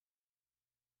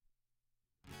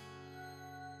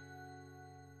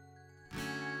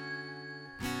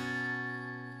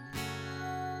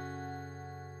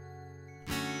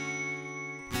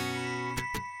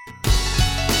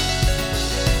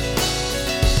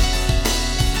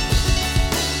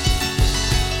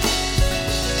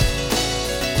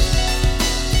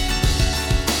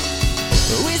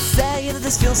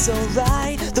feels so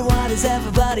right. Then why does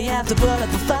everybody have to put up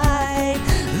a fight?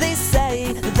 They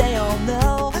say that they all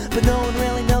know, but no one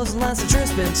really knows unless the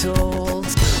truth's been told.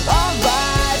 All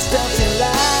lies, filthy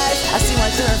lies, I see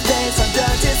right through her face under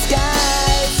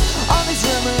disguise. All these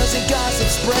rumors and gossip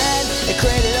spread, it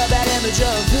created a bad image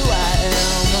of who I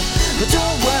am. But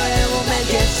don't worry, we'll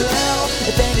make it through.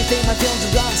 If anything, my feelings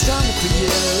have gotten stronger for you.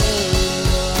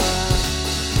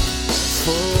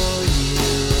 For you.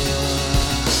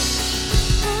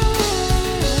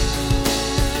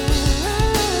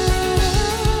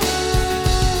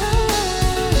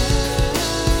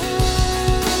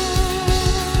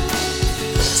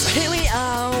 So here we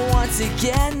are once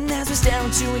again, as we stare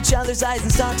into each other's eyes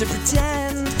and start to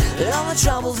pretend that all the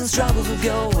troubles and struggles will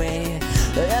go away,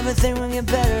 that everything will get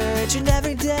better each and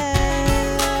every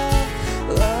day.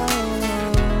 Oh,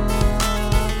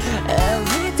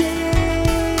 every day,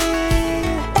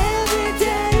 every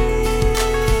day.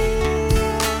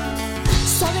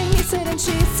 Something he said and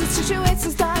she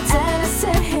situations thoughts, and I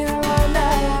sit here and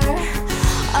wonder,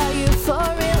 are you for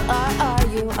real or are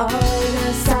you only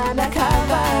just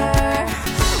undercover?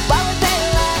 Why would they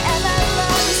lie and I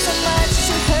love you so much?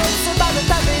 It hurts about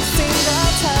with every single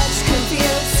touch,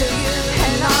 confused to you,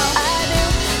 and all I do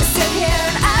is sit here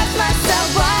and ask myself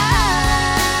why.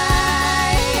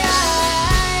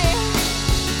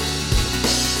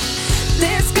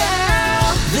 This girl,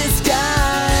 This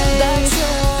guy, the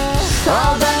truth,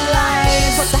 all the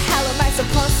lies. What the hell am I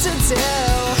supposed to do?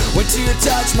 when to your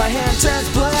touch my hand turns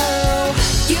blue.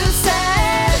 You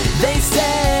said, They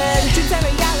said, dreams and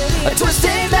reality a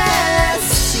twisted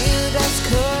mess. you just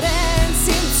couldn't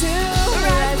seem to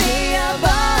rise me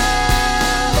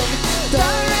above the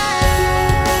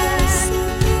rest.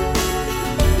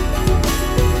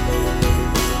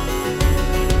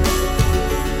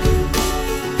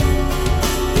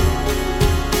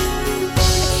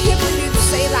 I can't believe you could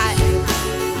say that. Do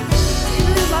you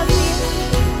really love me?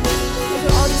 Or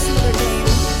you're all just another game?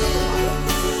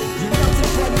 You're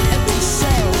nothing but an empty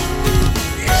shell.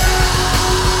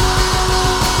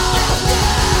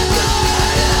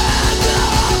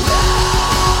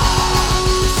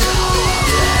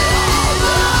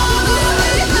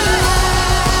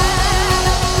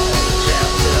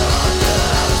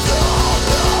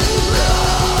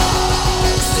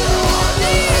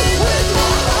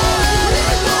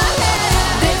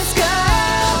 This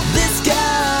girl, This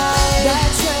guy, the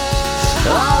truth,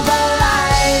 all the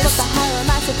lies. what the hell am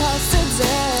I supposed to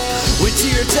do? When to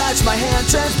your touch my hand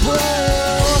turns blue.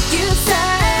 You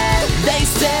said, They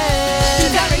said, you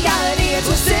got reality a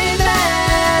twisted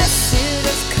mess. You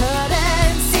just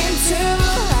couldn't seem to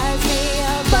rise me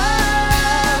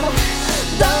above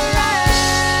the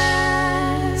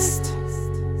rest.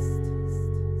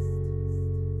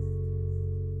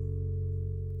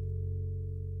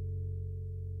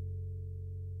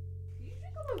 Can you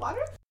drink all my water?